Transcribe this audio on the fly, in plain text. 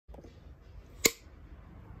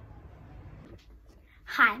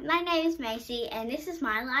Hi, my name is Macy and this is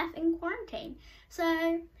my life in quarantine.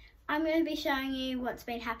 So I'm going to be showing you what's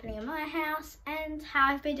been happening in my house and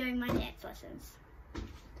how I've been doing my dance lessons.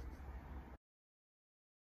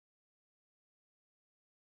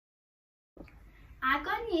 I've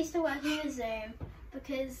gotten used to working with Zoom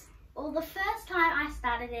because the first time I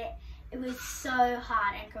started it, it was so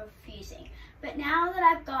hard and confusing. But now that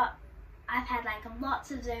I've had like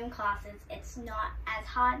lots of Zoom classes, it's not as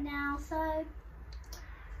hard now, so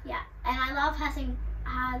yeah. And I love having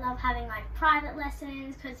like private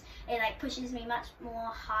lessons because it like pushes me much more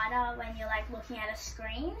harder when you're like looking at a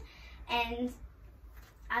screen. And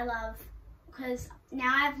I love because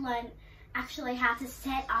now I've learned actually how to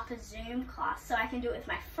set up a Zoom class so I can do it with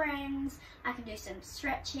my friends. I can do some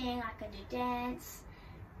stretching, I can do dance.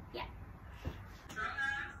 Yeah. Strong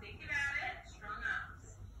arms, think about it, strong arms.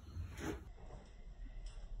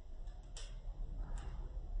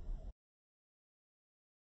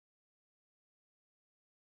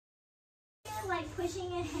 Like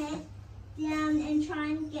pushing your head down and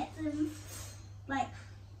trying to get them like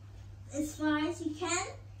as far as you can,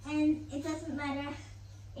 and it doesn't matter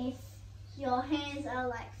if your hands are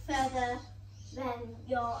like further than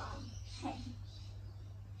your head.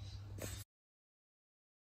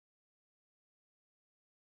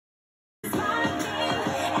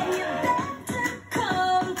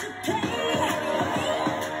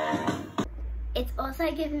 It's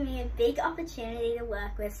also given me a big opportunity to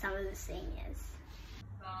work with some of the seniors.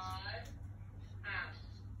 5, out.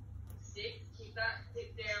 6, keep that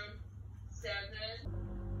hip down. 7.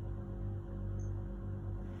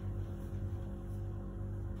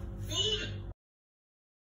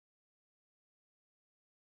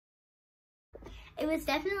 It was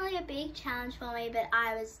definitely a big challenge for me, but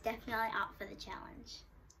I was definitely up for the challenge.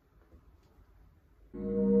 I've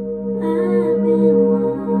been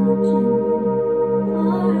watching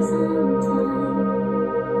for some time.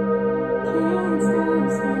 Can't stop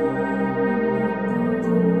staring at those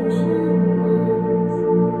ocean lines.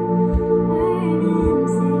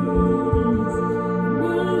 Burning cities,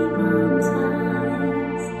 neon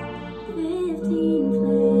skies. 15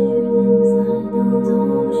 flares inside those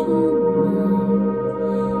ocean lines.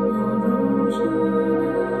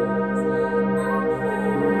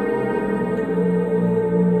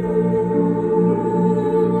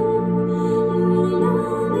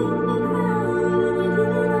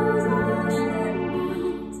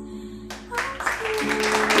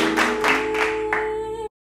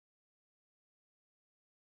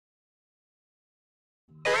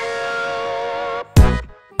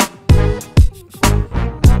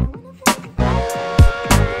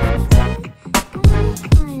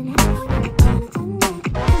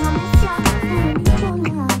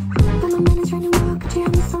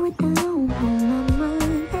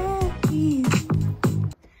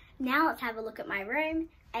 Now let's have a look at my room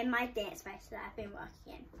and my dance space that I've been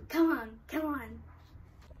working in. Come on, come on.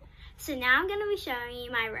 So now I'm going to be showing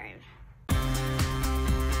you my room.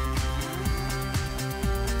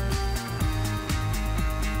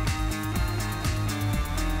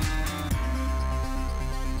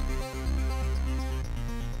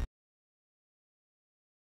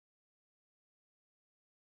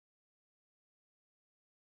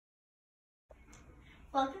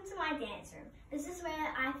 Welcome to my dance room. This is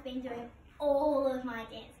where I've been doing all of my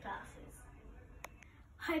dance classes.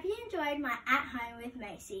 Hope you enjoyed my At Home with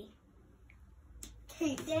Macy.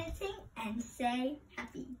 Keep dancing and stay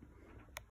happy.